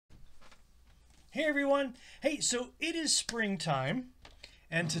Hey everyone. Hey, so it is springtime,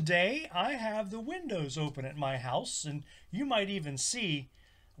 and today I have the windows open at my house, and you might even see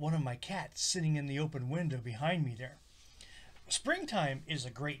one of my cats sitting in the open window behind me there. Springtime is a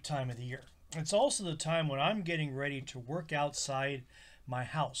great time of the year. It's also the time when I'm getting ready to work outside my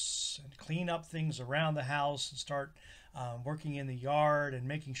house and clean up things around the house and start working in the yard and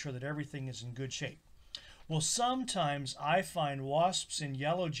making sure that everything is in good shape. Well, sometimes I find wasps and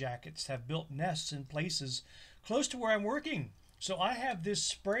yellow jackets have built nests in places close to where I'm working. So I have this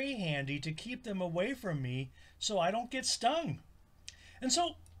spray handy to keep them away from me so I don't get stung. And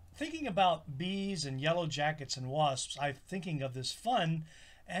so, thinking about bees and yellow jackets and wasps, I'm thinking of this fun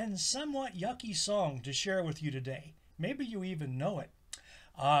and somewhat yucky song to share with you today. Maybe you even know it.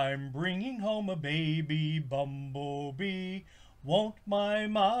 I'm bringing home a baby bumblebee. Won't my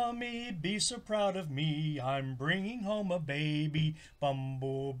mommy be so proud of me? I'm bringing home a baby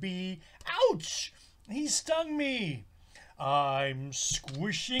bumblebee. Ouch! He stung me. I'm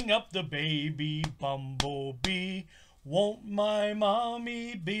squishing up the baby bumblebee. Won't my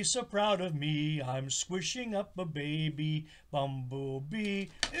mommy be so proud of me? I'm squishing up a baby bumblebee.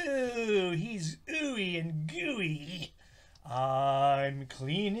 Ooh, he's ooey and gooey. I'm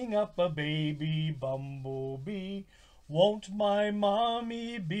cleaning up a baby bumblebee. Won't my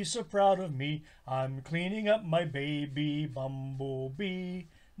mommy be so proud of me? I'm cleaning up my baby bumblebee.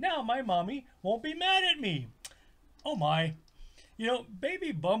 Now my mommy won't be mad at me. Oh my. You know,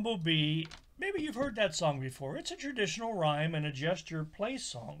 Baby Bumblebee, maybe you've heard that song before. It's a traditional rhyme and a gesture play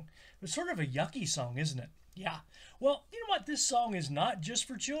song. It's sort of a yucky song, isn't it? Yeah. Well, you know what? This song is not just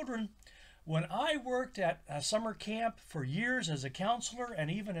for children. When I worked at a summer camp for years as a counselor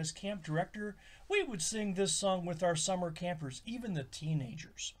and even as camp director, we would sing this song with our summer campers, even the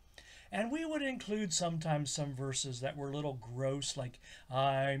teenagers. And we would include sometimes some verses that were a little gross, like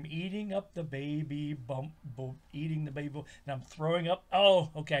I'm eating up the baby eating the baby, and I'm throwing up. Oh,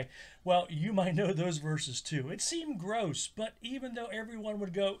 okay. Well, you might know those verses too. It seemed gross, but even though everyone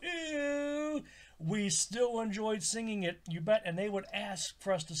would go, ew, we still enjoyed singing it, you bet. And they would ask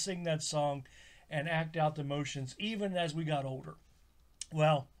for us to sing that song and act out the motions even as we got older.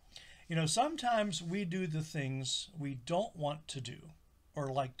 Well, you know, sometimes we do the things we don't want to do or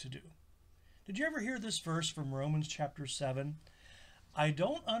like to do. Did you ever hear this verse from Romans chapter 7? I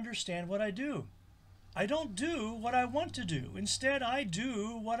don't understand what I do. I don't do what I want to do. Instead, I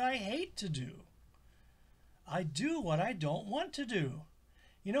do what I hate to do. I do what I don't want to do.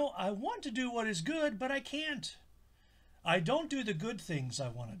 You know, I want to do what is good, but I can't. I don't do the good things I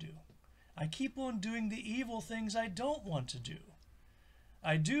want to do. I keep on doing the evil things I don't want to do.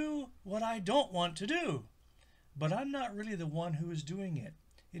 I do what I don't want to do, but I'm not really the one who is doing it.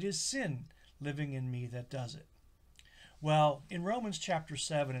 It is sin living in me that does it. Well, in Romans chapter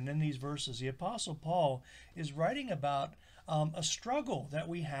 7 and in these verses, the Apostle Paul is writing about a struggle that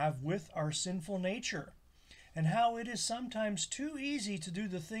we have with our sinful nature and how it is sometimes too easy to do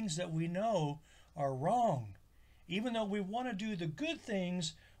the things that we know are wrong. Even though we want to do the good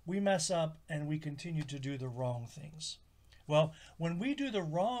things, we mess up and we continue to do the wrong things. Well, when we do the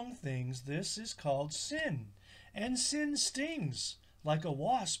wrong things, this is called sin. And sin stings like a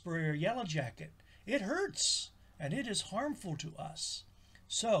wasp or a yellow jacket. It hurts and it is harmful to us.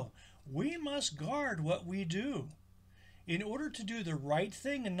 So we must guard what we do. In order to do the right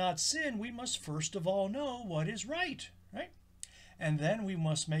thing and not sin, we must first of all know what is right, right? And then we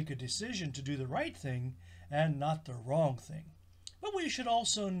must make a decision to do the right thing and not the wrong thing. But we should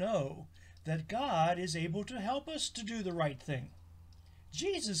also know that God is able to help us to do the right thing.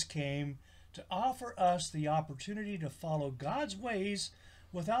 Jesus came to offer us the opportunity to follow God's ways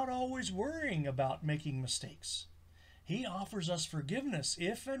without always worrying about making mistakes. He offers us forgiveness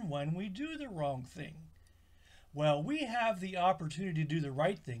if and when we do the wrong thing. Well, we have the opportunity to do the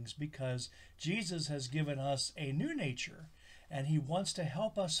right things because Jesus has given us a new nature, and he wants to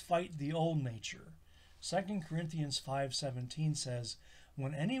help us fight the old nature. 2 Corinthians 5:17 says,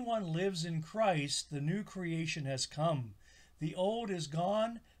 when anyone lives in Christ, the new creation has come. The old is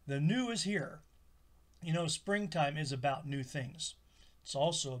gone, the new is here. You know, springtime is about new things. It's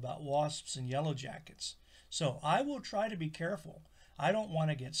also about wasps and yellow jackets. So I will try to be careful. I don't want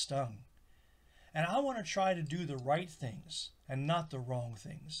to get stung. And I want to try to do the right things and not the wrong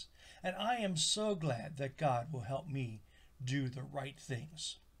things. And I am so glad that God will help me do the right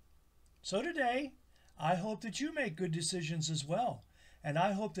things. So today, I hope that you make good decisions as well. And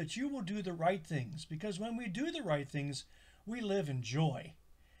I hope that you will do the right things, because when we do the right things, we live in joy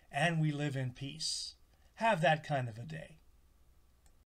and we live in peace. Have that kind of a day.